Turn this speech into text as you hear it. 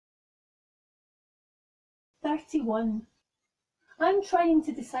31. I'm trying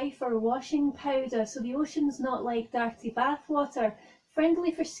to decipher washing powder so the ocean's not like dirty bathwater.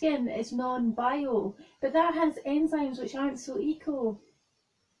 Friendly for skin is non-bio, but that has enzymes which aren't so eco.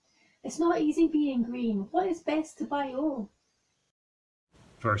 It's not easy being green. What is best to bio?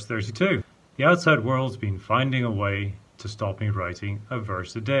 Verse 32. The outside world's been finding a way to stop me writing a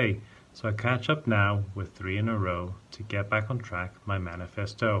verse a day, so I catch up now with 3 in a row to get back on track my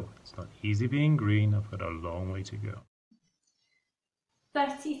manifesto. It's not easy being green. I've got a long way to go.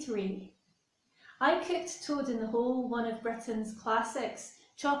 33. I cooked Toad in the Hole, one of Britain's classics.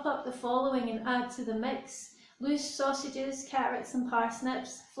 Chop up the following and add to the mix. Loose sausages, carrots and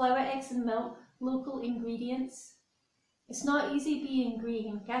parsnips, flour, eggs and milk, local ingredients. It's not easy being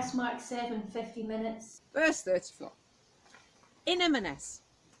green. Gas mark 7, 50 minutes. Verse 34. In M&S,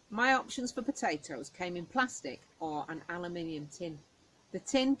 my options for potatoes came in plastic or an aluminium tin. The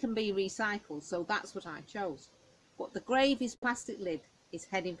tin can be recycled, so that's what I chose. But the gravy's plastic lid is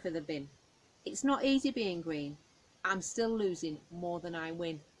heading for the bin. It's not easy being green. I'm still losing more than I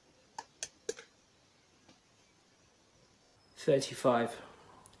win. 35.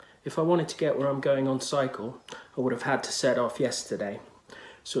 If I wanted to get where I'm going on cycle, I would have had to set off yesterday.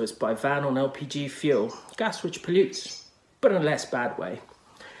 So it's by van on LPG fuel, gas which pollutes, but in a less bad way.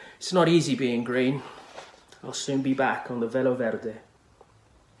 It's not easy being green. I'll soon be back on the Velo Verde.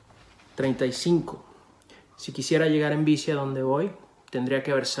 35. Si quisiera llegar en bici a donde voy, tendría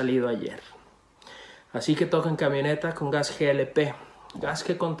que haber salido ayer. Así que toca en camioneta con gas GLP. Gas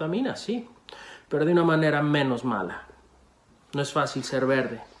que contamina, sí, pero de una manera menos mala. No es fácil ser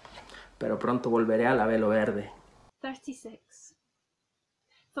verde, pero pronto volveré a la Velo Verde. 36.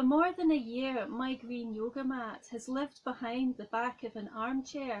 For more than a year, my green yoga mat has lived behind the back of an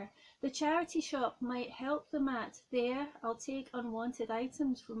armchair. The charity shop might help the mat. There, I'll take unwanted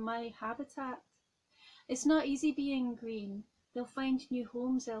items from my habitat. It's not easy being green. They'll find new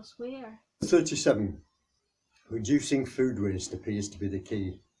homes elsewhere. 37. Reducing food waste appears to be the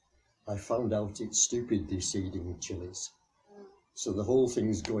key. I found out it's stupid de-seeding chilies. So the whole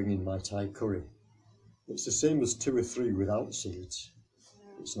thing's going in my Thai curry. It's the same as 2 or 3 without seeds.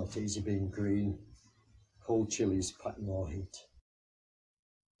 It's not easy being green. Whole chilies pack more heat.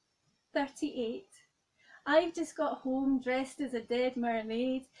 38. I've just got home dressed as a dead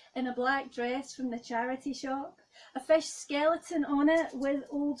mermaid in a black dress from the charity shop. A fish skeleton on it with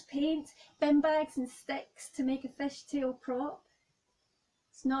old paint, bin bags and sticks to make a fishtail prop.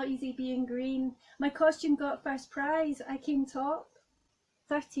 It's not easy being green. My costume got first prize. I came top.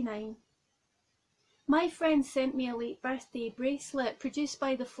 39. My friend sent me a late birthday bracelet produced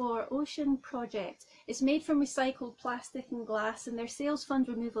by the 4 Ocean Project. It's made from recycled plastic and glass and their sales fund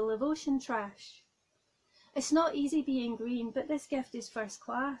removal of ocean trash. It's not easy being green, but this gift is first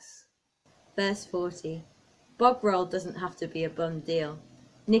class. Verse 40. Bob roll doesn't have to be a bum deal.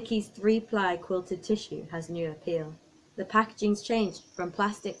 Nikki's 3-ply quilted tissue has new appeal. The packaging's changed from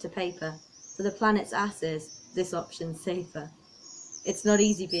plastic to paper. For the planet's asses, this option's safer. It's not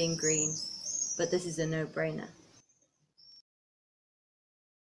easy being green, but this is a no-brainer.